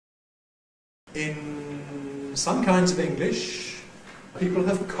In some kinds of English, people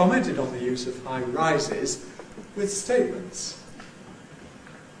have commented on the use of high rises with statements.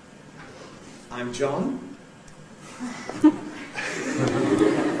 I'm John.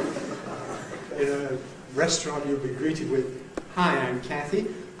 In a restaurant you'll be greeted with, hi, I'm Kathy.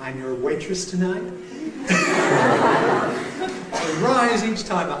 I'm your waitress tonight. A rise each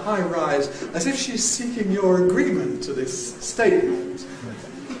time, a high rise, as if she's seeking your agreement to this statement.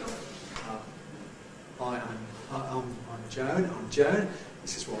 Hi, I'm Joan. I'm Joan.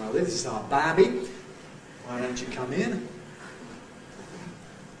 This is where I live. This is our Barbie. Why don't you come in?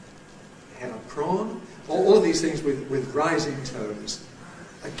 Have a prawn. All of these things with rising tones.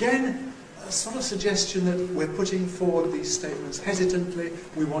 Again, a sort of suggestion that we're putting forward these statements hesitantly.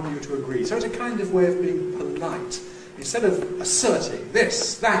 We want you to agree. So it's a kind of way of being polite. Instead of asserting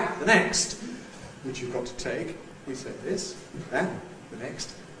this, that, the next, which you've got to take, we say this, that, the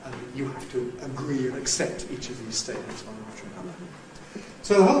next, and you have to agree and accept each of these statements one after another.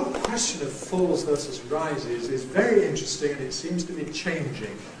 So the whole question of falls versus rises is very interesting, and it seems to be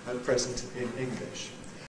changing at present in English.